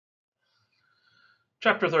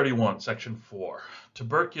Chapter 31, Section 4,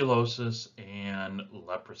 Tuberculosis and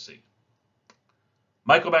Leprosy.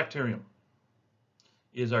 Mycobacterium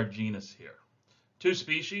is our genus here. Two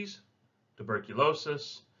species,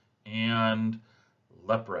 tuberculosis and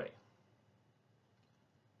leprae.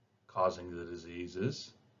 Causing the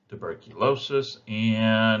diseases, tuberculosis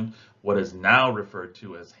and what is now referred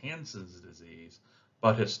to as Hansen's disease,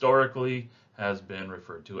 but historically has been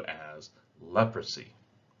referred to as leprosy.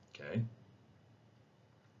 Okay.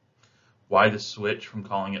 Why the switch from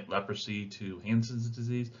calling it leprosy to Hansen's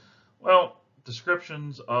disease? Well,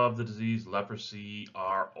 descriptions of the disease leprosy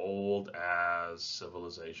are old as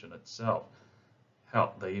civilization itself.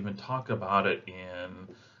 Hell, they even talk about it in,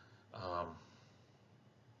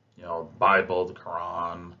 the Bible, the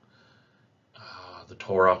Quran, the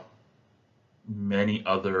Torah, many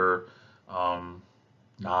other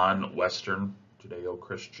non-Western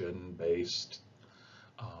Judeo-Christian based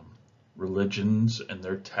religions and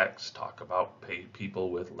their texts talk about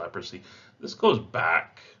people with leprosy. This goes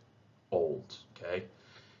back old, okay?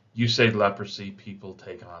 You say leprosy, people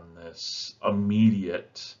take on this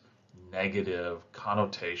immediate negative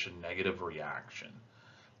connotation, negative reaction.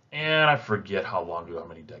 And I forget how long ago, how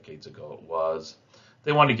many decades ago it was.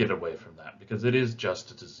 They want to get away from that because it is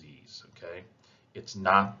just a disease, okay? It's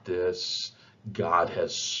not this God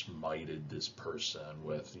has smited this person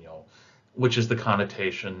with, which is the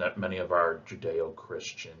connotation that many of our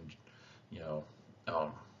Judeo-Christian,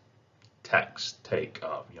 texts take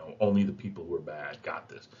of, only the people who are bad got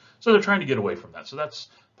this. So they're trying to get away from that. So that's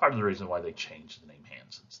part of the reason why they changed the name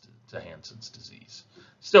Hansen's to Hansen's disease.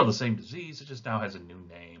 Still the same disease, it just now has a new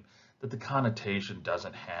name that the connotation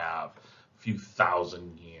doesn't have a few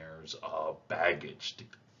thousand years of baggage to,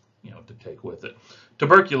 to take with it.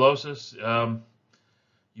 Tuberculosis,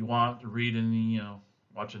 you want to read in the,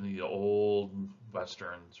 watching the old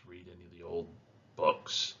Westerns, read any of the old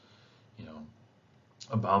books,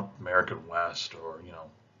 about American West or,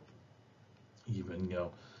 even,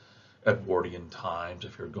 Edwardian times,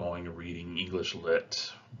 if you're going and reading English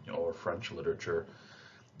lit, or French literature,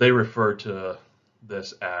 they refer to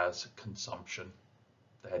this as consumption.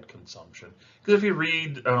 They had consumption. Because if you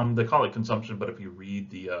read, they call it consumption, but if you read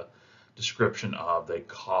the description of, they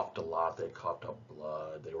coughed a lot, they coughed up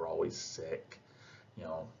blood, they were always sick,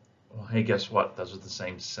 well, hey, guess what? Those are the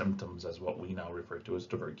same symptoms as what we now refer to as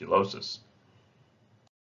tuberculosis.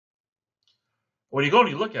 When you go and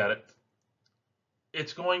you look at it,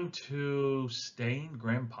 it's going to stain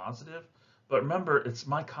gram-positive, but remember, it's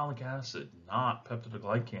mycolic acid, not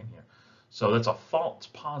peptidoglycan here. So that's a false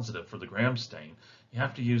positive for the gram stain. You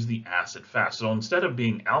have to use the acid fast. So instead of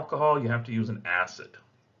being alcohol, you have to use an acid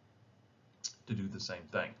to do the same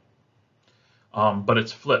thing. But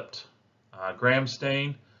it's flipped. Gram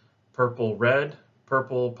stain, purple, red,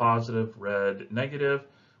 purple positive, red negative.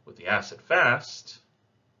 With the acid fast,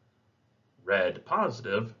 red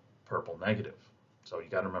positive, purple negative. So you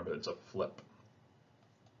got to remember it's a flip.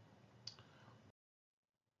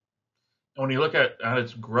 And when you look at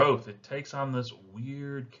its growth, it takes on this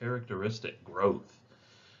weird characteristic growth.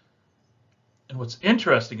 And what's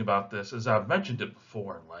interesting about this is I've mentioned it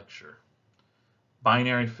before in lecture.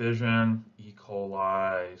 Binary fission, E.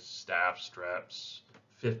 coli, staph, streps,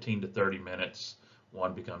 15 to 30 minutes,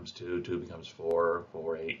 1 becomes 2, 2 becomes 4,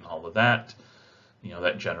 4, 8, and all of that.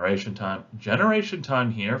 That generation time. Generation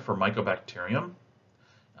time here for Mycobacterium,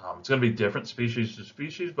 it's going to be different species to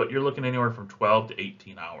species, but you're looking anywhere from 12 to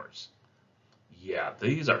 18 hours. Yeah,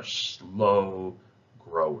 these are slow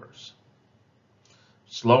growers.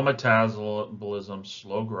 Slow metabolism,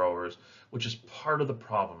 slow growers, which is part of the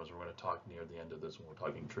problem, as we're going to talk near the end of this when we're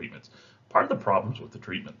talking treatments. Part of the problems with the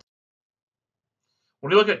treatment.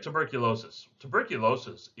 When you look at tuberculosis,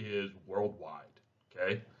 tuberculosis is worldwide,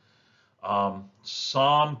 okay?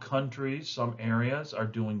 Some countries, some areas are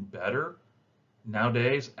doing better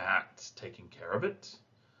nowadays at taking care of it.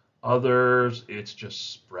 Others, it's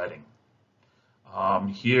just spreading.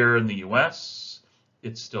 Here in the US,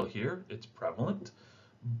 it's still here, it's prevalent,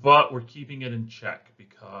 but we're keeping it in check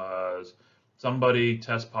because somebody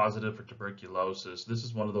tests positive for tuberculosis. This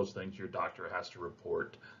is one of those things your doctor has to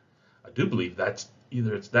report. I do believe that's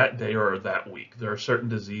either it's that day or that week. There are certain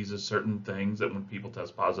diseases, certain things that when people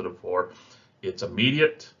test positive for, it's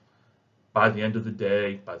immediate. By the end of the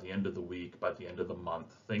day, by the end of the week, by the end of the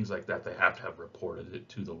month, things like that, they have to have reported it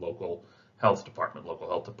to the local health department. Local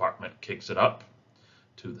health department kicks it up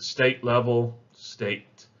to the state level,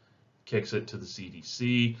 state kicks it to the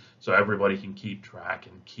CDC, so everybody can keep track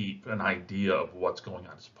and keep an idea of what's going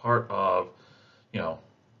on. It's part of,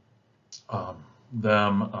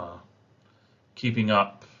 them keeping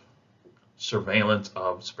up surveillance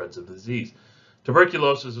of spreads of the disease.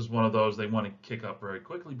 Tuberculosis is one of those they want to kick up very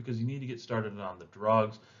quickly because you need to get started on the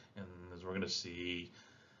drugs. And as we're going to see,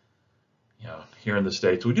 here in the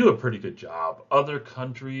States, we do a pretty good job. Other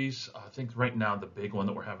countries, I think right now the big one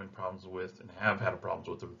that we're having problems with and have had problems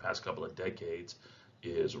with over the past couple of decades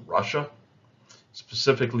is Russia,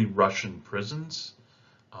 specifically Russian prisons.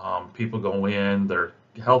 People go in, they're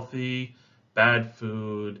healthy, bad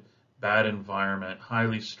food, bad environment,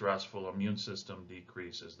 highly stressful, immune system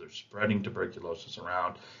decreases, they're spreading tuberculosis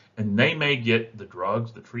around, and they may get the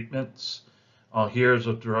drugs, the treatments. Here's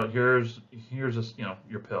a drug, here's a,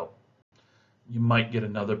 your pill. You might get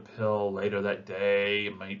another pill later that day.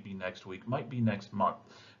 It might be next week, might be next month.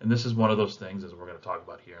 And this is one of those things, as we're going to talk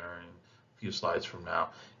about here in a few slides from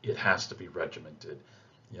now, it has to be regimented.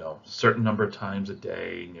 Certain number of times a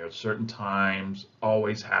day, certain times,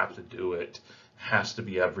 always have to do it. Has to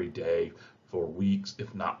be every day for weeks,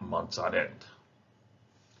 if not months on end.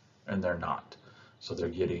 And they're not. So they're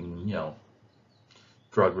getting,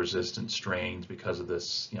 drug resistant strains because of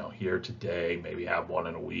this, here today, maybe have one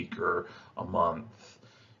in a week or a month,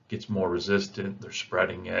 gets more resistant, they're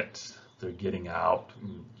spreading it, they're getting out.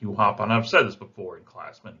 You hop on, I've said this before in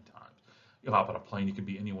class many times, you hop on a plane, you can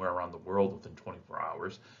be anywhere around the world within 24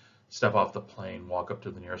 hours, step off the plane, walk up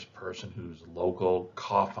to the nearest person who's local,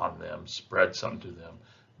 cough on them, spread something to them,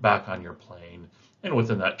 back on your plane, and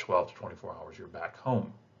within that 12 to 24 hours, you're back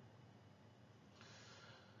home.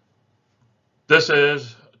 This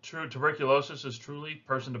is true. Tuberculosis is truly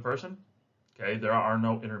person to person. Okay, there are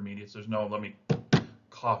no intermediates. There's no, let me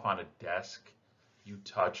cough on a desk. You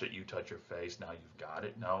touch it, you touch your face, now you've got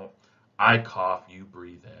it. No, I cough, you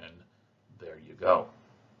breathe in. There you go.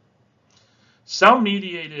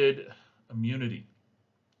 Cell-mediated immunity.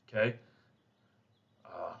 Okay,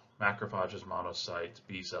 macrophages, monocytes,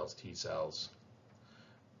 B cells, T cells,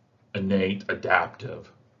 innate, adaptive,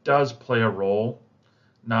 does play a role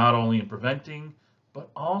not only in preventing, but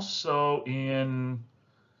also in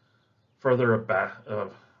further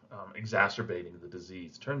exacerbating the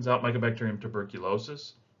disease. Turns out Mycobacterium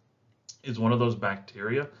tuberculosis is one of those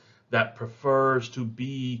bacteria that prefers to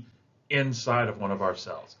be inside of one of our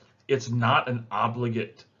cells. It's not an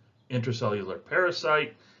obligate intracellular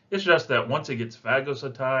parasite. It's just that once it gets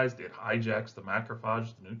phagocytized, it hijacks the macrophage,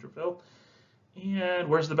 the neutrophil. And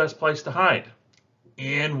where's the best place to hide?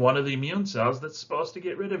 In one of the immune cells that's supposed to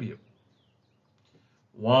get rid of you.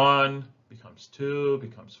 1 becomes 2,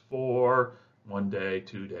 becomes 4, 1 day,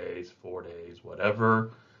 2 days, 4 days,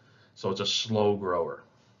 whatever. So it's a slow grower.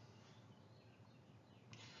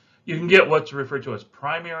 You can get what's referred to as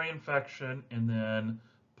primary infection and then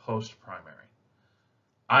post-primary.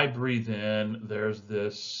 I breathe in, there's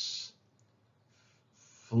this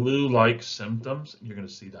flu-like symptoms. You're going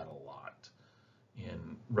to see that a lot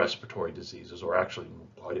in respiratory diseases, or actually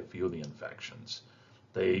quite a few of the infections.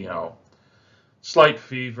 They, slight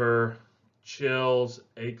fever, chills,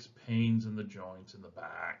 aches, pains in the joints in the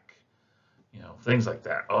back, things like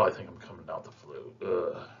that. Oh, I think I'm coming out the flu.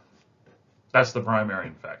 Ugh. That's the primary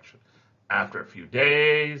infection. After a few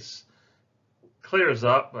days, clears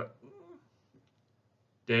up, but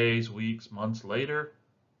days, weeks, months later,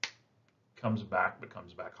 comes back, but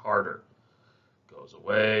comes back harder. Goes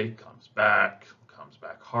away, comes back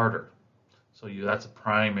harder. So that's a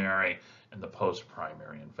primary and the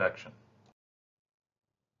post-primary infection.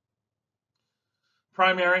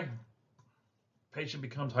 Primary, patient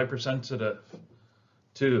becomes hypersensitive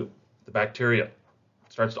to the bacteria. It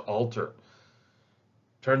starts to alter.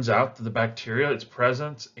 Turns out that the bacteria, its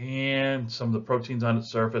presence, and some of the proteins on its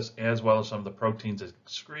surface, as well as some of the proteins it's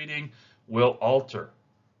excreting, will alter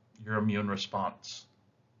your immune response.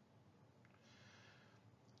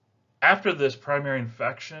 After this primary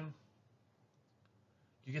infection,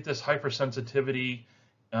 you get this hypersensitivity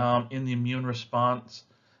in the immune response,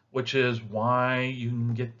 which is why you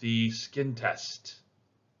can get the skin test.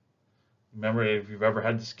 Remember, if you've ever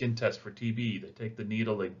had the skin test for TB, they take the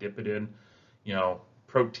needle, they dip it in,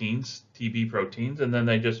 proteins, TB proteins, and then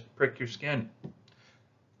they just prick your skin.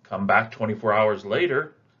 Come back 24 hours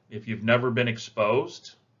later, if you've never been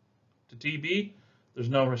exposed to TB, there's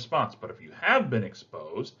no response. But if you have been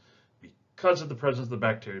exposed, because of the presence of the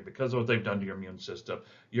bacteria, because of what they've done to your immune system,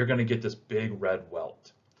 you're going to get this big red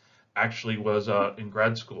welt. Actually was in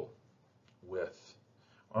grad school with,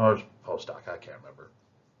 or postdoc, I can't remember,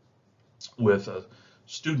 with a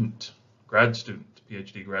student, grad student,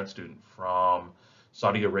 PhD grad student from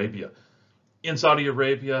Saudi Arabia. In Saudi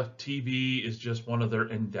Arabia, TB is just one of their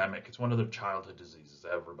endemic, it's one of their childhood diseases.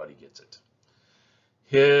 Everybody gets it.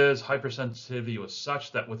 His hypersensitivity was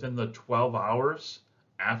such that within the 12 hours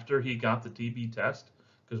after he got the TB test,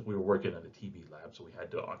 because we were working in a TB lab, so we had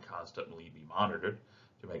to constantly be monitored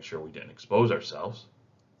to make sure we didn't expose ourselves.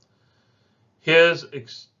 His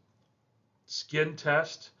skin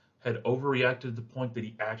test had overreacted to the point that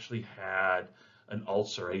he actually had an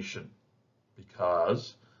ulceration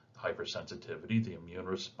because the hypersensitivity, the immune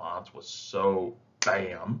response was so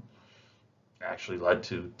bam, actually led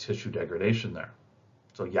to tissue degradation there.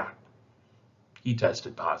 So yeah, he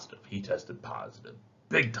tested positive. He tested positive,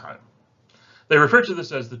 big time. They refer to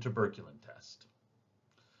this as the tuberculin test.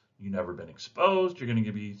 You've never been exposed, you're going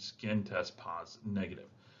to be skin test positive, negative.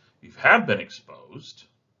 If you have been exposed,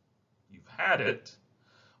 you've had it,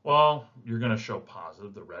 well, you're going to show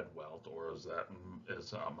positive, the red welt, or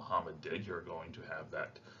as Muhammad did, you're going to have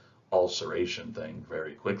that ulceration thing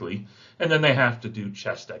very quickly. And then they have to do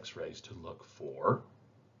chest x-rays to look for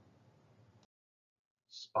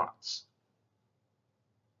spots.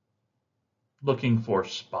 Looking for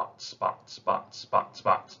spots.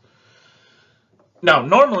 Now,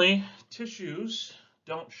 normally, tissues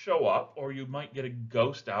don't show up, or you might get a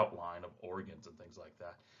ghost outline of organs and things like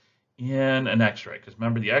that in an x-ray. Because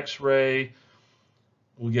remember, the x-ray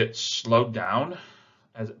will get slowed down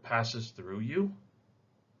as it passes through you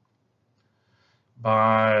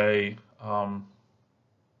by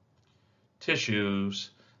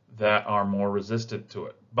tissues that are more resistant to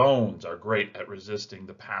it. Bones are great at resisting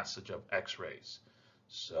the passage of x-rays.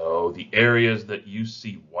 So the areas that you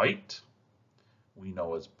see white, we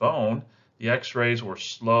know as bone, the x-rays were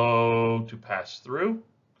slow to pass through,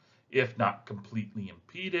 if not completely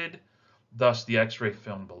impeded. Thus, the x-ray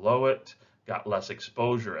film below it got less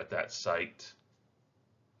exposure at that site.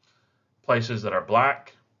 Places that are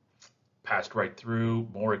black passed right through,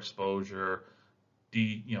 more exposure.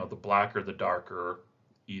 The blacker, the darker,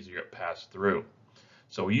 easier it passed through.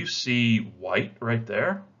 So you see white right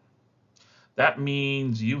there. That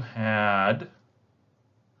means you had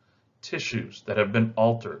tissues that have been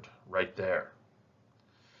altered right there.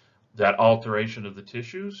 That alteration of the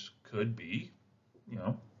tissues could be,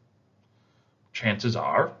 chances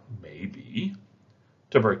are, maybe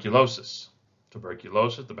tuberculosis.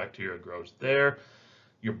 Tuberculosis, the bacteria grows there.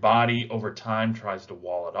 Your body over time tries to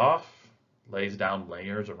wall it off, lays down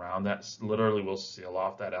layers around that, literally will seal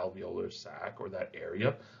off that alveolar sac or that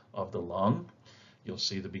area of the lung. You'll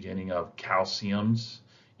see the beginning of calciums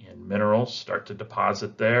and minerals start to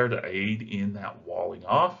deposit there to aid in that walling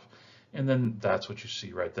off. And then that's what you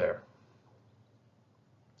see right there.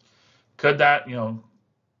 Could that,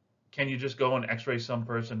 can you just go and x-ray some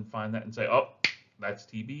person, find that and say, oh, that's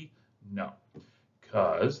TB? No,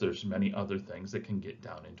 because there's many other things that can get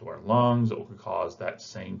down into our lungs that will cause that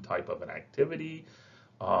same type of an activity.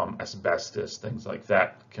 Asbestos, things like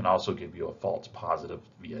that can also give you a false positive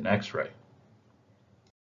via an x-ray.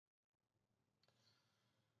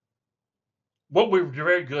 What we're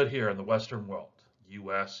very good here in the Western world,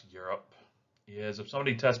 US, Europe, is if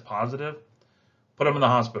somebody tests positive, put them in the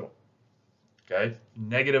hospital. Okay,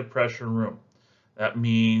 negative pressure room. That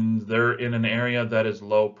means they're in an area that is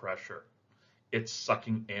low pressure. It's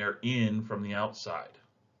sucking air in from the outside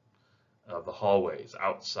of the hallways,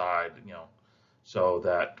 outside, so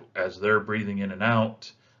that as they're breathing in and out,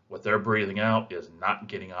 what they're breathing out is not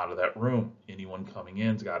getting out of that room. Anyone coming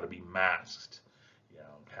in's got to be masked,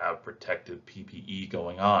 have protective PPE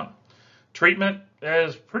going on. Treatment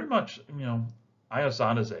is pretty much,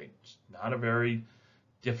 isoniazid. Not a very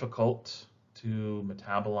difficult to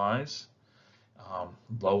metabolize.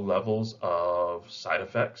 Low levels of side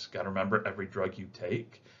effects. Got to remember, every drug you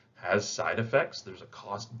take has side effects. There's a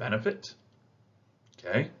cost benefit.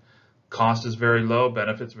 Okay, cost is very low,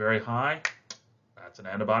 benefits very high. That's an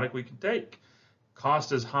antibiotic we can take.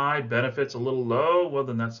 Cost is high, benefits a little low. Well,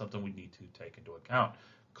 then that's something we need to take into account.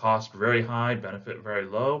 Cost very high, benefit very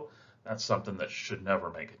low. That's something that should never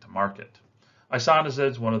make it to market. Isoniazid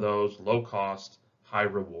is one of those low cost, high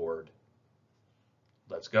reward.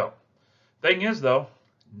 Let's go. Thing is, though,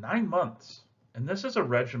 9 months, and this is a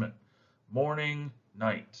regimen, morning,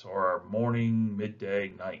 night, or morning,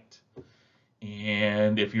 midday, night.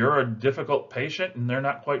 And if you're a difficult patient and they're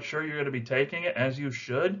not quite sure you're going to be taking it as you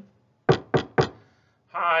should,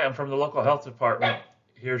 hi, I'm from the local health department.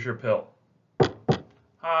 Here's your pill.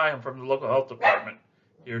 Hi, I'm from the local health department.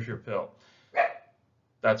 Here's your pill.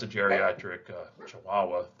 That's a geriatric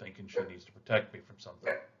chihuahua thinking she needs to protect me from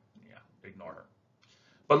something. Yeah, ignore her.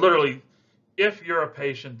 But literally, if you're a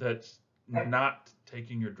patient that's not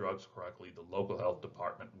taking your drugs correctly, the local health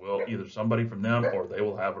department will, either somebody from them or they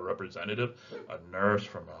will have a representative, a nurse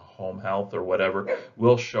from a home health or whatever,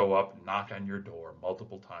 will show up, knock on your door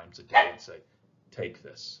multiple times a day and say, take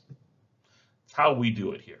this. It's how we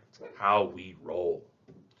do it here. It's how we roll.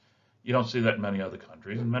 You don't see that in many other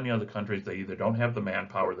countries. In many other countries, they either don't have the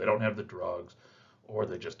manpower, they don't have the drugs, or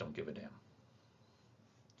they just don't give a damn.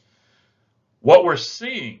 What we're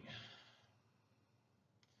seeing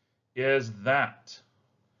is that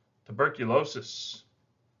tuberculosis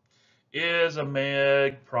is a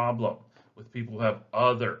big problem with people who have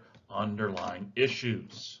other underlying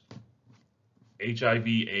issues.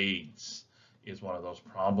 HIV/AIDS is one of those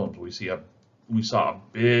problems. We saw a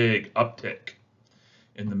big uptick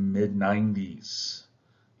in the mid 90s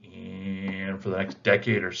and for the next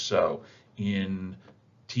decade or so in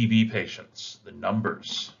TB patients, the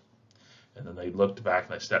numbers. And then they looked back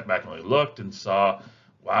and they stepped back and they looked and saw,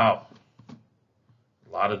 wow, a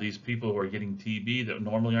lot of these people who are getting TB that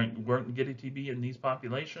normally weren't getting TB in these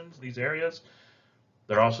populations, these areas,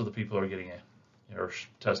 they're also the people who are getting it, or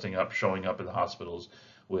testing up, showing up in the hospitals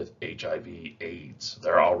with HIV/AIDS.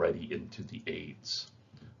 They're already into the AIDS.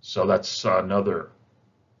 So that's another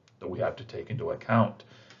that we have to take into account.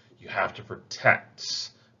 You have to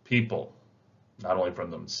protect people, not only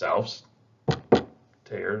from themselves,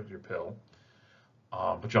 tear your pill,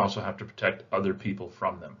 but you also have to protect other people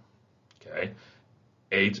from them. Okay,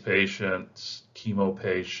 AIDS patients, chemo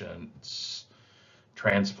patients,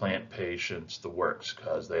 transplant patients, the works,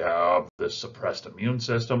 because they have this suppressed immune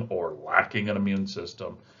system or lacking an immune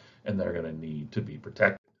system, and they're going to need to be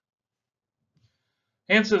protected.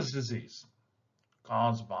 Hansen's disease,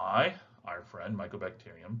 caused by our friend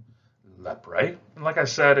Mycobacterium leprae. And like I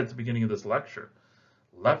said at the beginning of this lecture,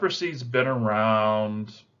 leprosy's been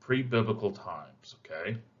around pre-biblical times,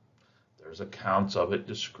 okay? There's accounts of it,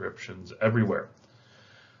 descriptions everywhere.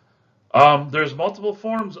 There's multiple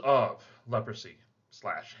forms of leprosy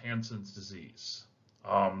 / Hansen's disease.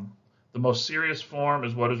 The most serious form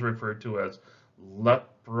is what is referred to as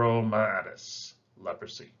lepromatous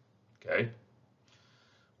leprosy, okay?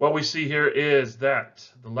 What we see here is that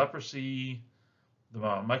the leprosy, the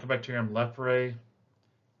Mycobacterium leprae,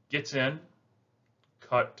 gets in,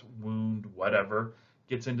 cut, wound, whatever,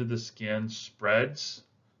 gets into the skin, spreads,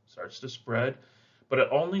 starts to spread, but it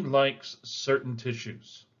only likes certain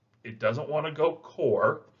tissues. It doesn't want to go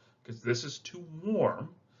core because this is too warm,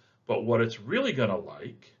 but what it's really going to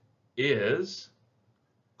like is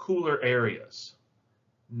cooler areas,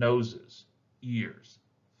 noses, ears,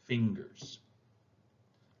 fingers.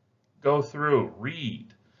 Go through,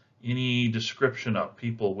 read any description of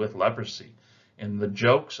people with leprosy. And the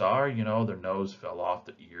jokes are, you know, their nose fell off,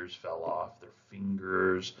 their ears fell off, their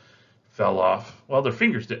fingers fell off. Well, their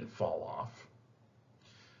fingers didn't fall off.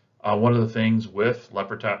 One of the things with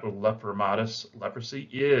lepromatous leprosy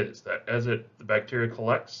is that as the bacteria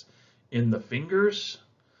collects in the fingers,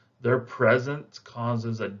 their presence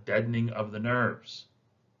causes a deadening of the nerves.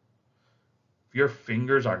 If your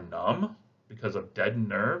fingers are numb because of deadened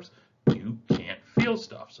nerves, you can't feel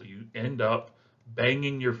stuff. So you end up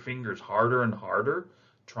banging your fingers harder and harder,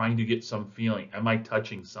 trying to get some feeling. Am I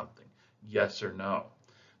touching something? Yes or no?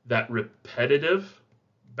 That repetitive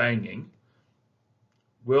banging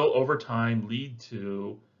will over time lead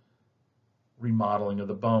to remodeling of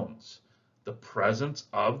the bones. The presence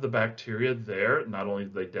of the bacteria there, not only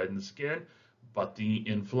do they deaden the skin, but the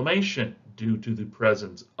inflammation due to the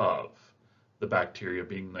presence of the bacteria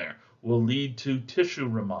being there will lead to tissue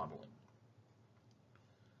remodeling.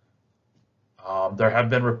 There have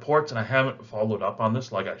been reports, and I haven't followed up on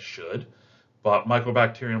this like I should, but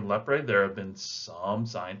Mycobacterium leprae, there have been some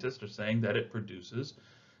scientists are saying that it produces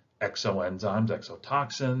exoenzymes,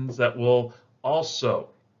 exotoxins that will also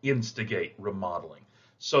instigate remodeling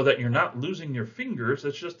so that you're not losing your fingers.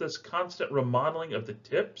 It's just this constant remodeling of the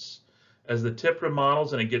tips. As the tip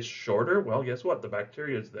remodels and it gets shorter, well, guess what? The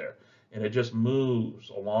bacteria is there and it just moves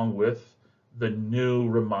along with the new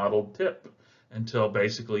remodeled tip until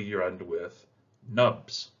basically you're end with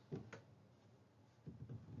nubs.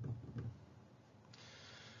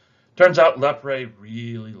 Turns out leprae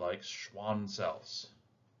really likes Schwann cells.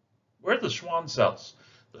 Where are the Schwann cells?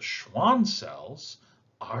 The Schwann cells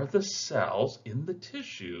are the cells in the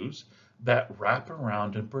tissues that wrap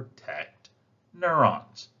around and protect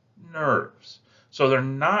neurons, nerves. So they're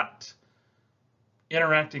not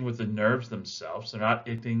interacting with the nerves themselves. They're not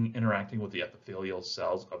interacting with the epithelial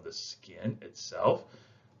cells of the skin itself.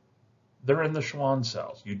 They're in the Schwann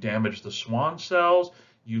cells. You damage the Schwann cells,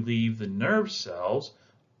 you leave the nerve cells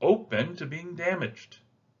open to being damaged.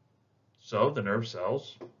 So the nerve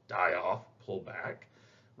cells die off, pull back,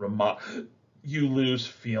 you lose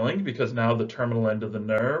feeling because now the terminal end of the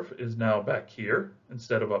nerve is now back here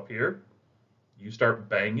instead of up here. You start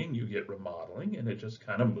banging, you get remodeling, and it just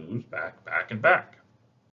kind of moves back, and back.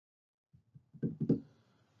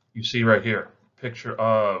 You see right here, picture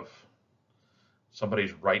of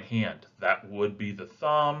somebody's right hand. That would be the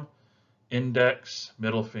thumb, index,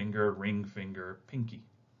 middle finger, ring finger, pinky.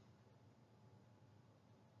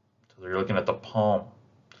 So you're looking at the palm.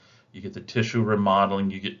 You get the tissue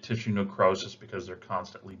remodeling, you get tissue necrosis because they're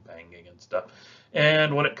constantly banging and stuff.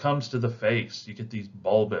 And when it comes to the face, you get these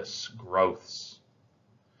bulbous growths.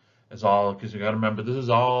 It's all because you got to remember this is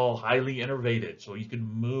all highly innervated, so you can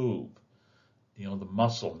move. The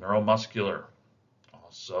muscle, neuromuscular,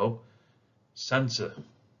 also sensitive.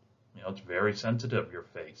 It's very sensitive, your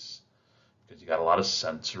face, because you got a lot of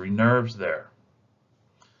sensory nerves there.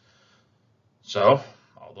 So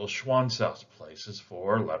all those Schwann cells, places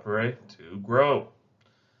for Lepre to grow.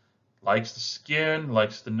 Likes the skin,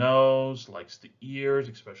 likes the nose, likes the ears,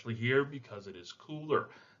 especially here because it is cooler.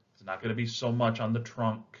 It's not going to be so much on the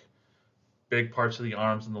trunk. Big parts of the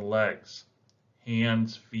arms and the legs.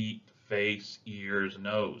 Hands, feet, face, ears,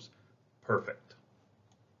 nose. Perfect.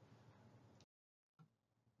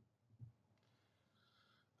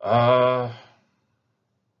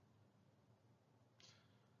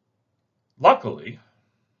 Luckily,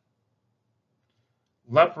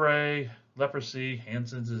 leprosy,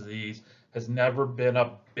 Hansen's disease, has never been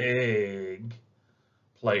a big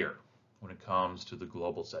player when it comes to the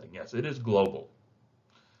global setting. Yes, it is global,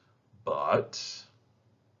 but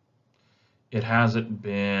it hasn't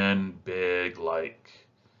been big like,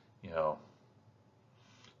 you know,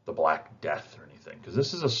 the Black Death or anything, because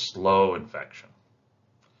this is a slow infection.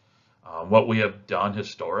 What we have done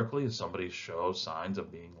historically is somebody shows signs of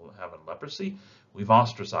having leprosy, we've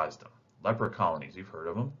ostracized them. Leper colonies, you've heard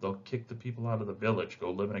of them. They'll kick the people out of the village,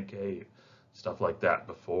 go live in a cave, stuff like that,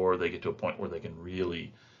 before they get to a point where they can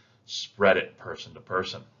really spread it person to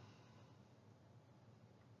person.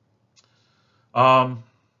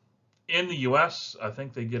 In the US, I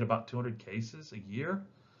think they get about 200 cases a year.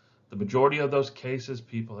 The majority of those cases,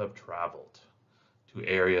 people have traveled to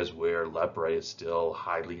areas where lepre is still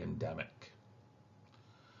highly endemic.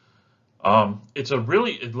 It's a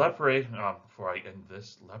really, lepre, before I end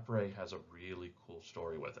this, lepre has a really cool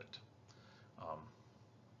story with it.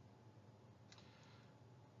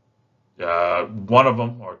 One of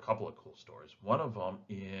them, or a couple of cool stories, one of them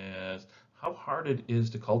is how hard it is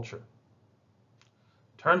to culture.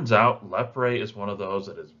 Turns out lepre is one of those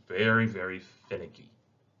that is very, very finicky.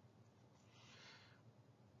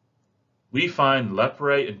 We find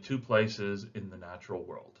lepre in two places in the natural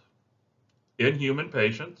world. In human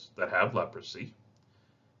patients that have leprosy,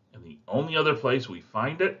 and the only other place we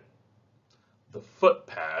find it, the foot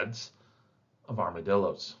pads of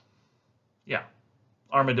armadillos. Yeah,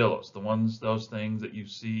 armadillos, those things that you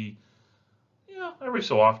see, every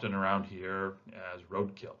so often around here as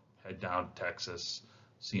roadkill. Head down to Texas,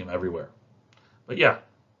 see them everywhere. But yeah,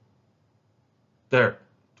 there,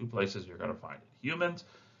 two places you're going to find it. Humans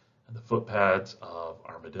and the foot pads of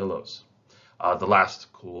armadillos. The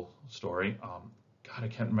last cool story, God, I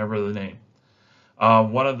can't remember the name.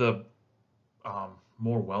 One of the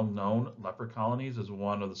more well-known leper colonies is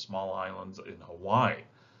one of the small islands in Hawaii.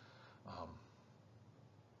 Um,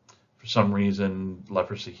 for some reason,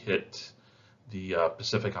 leprosy hit the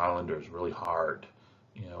Pacific Islanders really hard,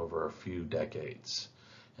 over a few decades.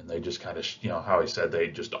 And they just kind of, how I said, they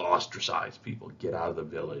just ostracize people. Get out of the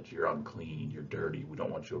village. You're unclean. You're dirty. We don't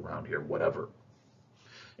want you around here, whatever.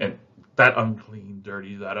 And that unclean,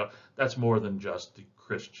 dirty, that's more than just the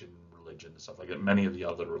Christian religion and stuff like that. Many of the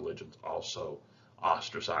other religions also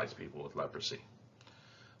ostracize people with leprosy.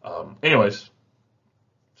 Anyways,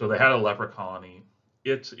 so they had a leper colony.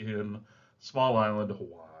 It's in small island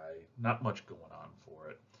Hawaii. Not much going on for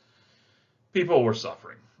it. People were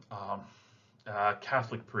suffering. A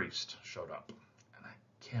Catholic priest showed up, and I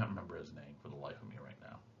can't remember his name for the life of me right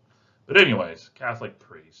now. But anyways, Catholic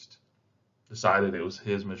priest decided it was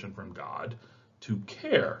his mission from God to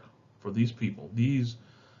care for these people, these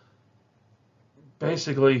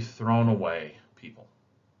basically thrown away people.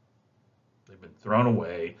 They've been thrown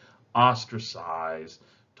away, ostracized,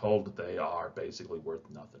 told that they are basically worth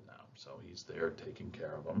nothing now. So he's there taking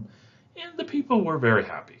care of them. And the people were very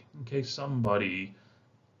happy in case somebody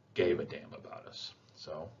gave a damn about us.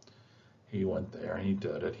 So he went there and he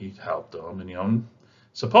did it. He helped them. And,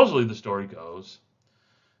 supposedly the story goes,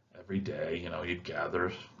 every day, he'd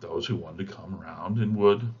gather those who wanted to come around and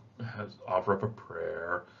would offer up a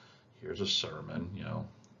prayer. Here's a sermon,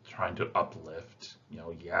 trying to uplift.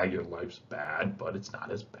 Yeah, your life's bad, but it's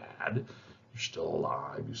not as bad. You're still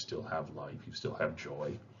alive. You still have life. You still have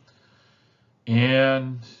joy.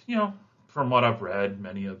 And, from what I've read,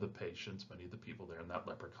 many of the patients, many of the people there in that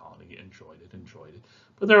leper colony enjoyed it.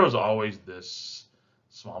 But there was always this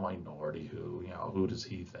small minority who, who does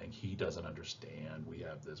he think? He doesn't understand. We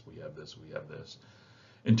have this, we have this, we have this.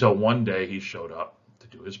 Until one day he showed up to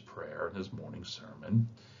do his prayer and his morning sermon.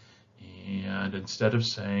 And instead of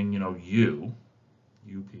saying, you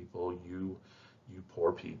people, you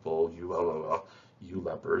poor people, you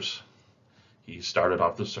lepers, he started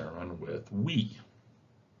off the sermon with we.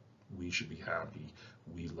 We should be happy.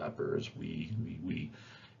 We lepers, we.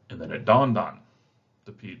 And then it dawned on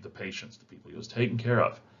the patients, the people he was taking care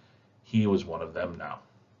of. He was one of them now.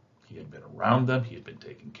 He had been around them. He had been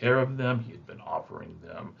taking care of them. He had been offering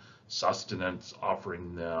them sustenance,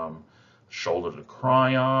 offering them a shoulder to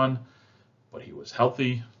cry on. But he was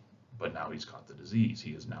healthy. But now he's got the disease.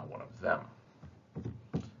 He is now one of them.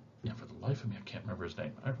 And for the life of me, I can't remember his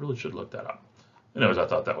name. I really should look that up. Anyways, I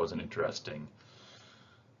thought that was an interesting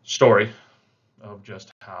story of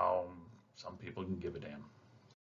just how some people can give a damn.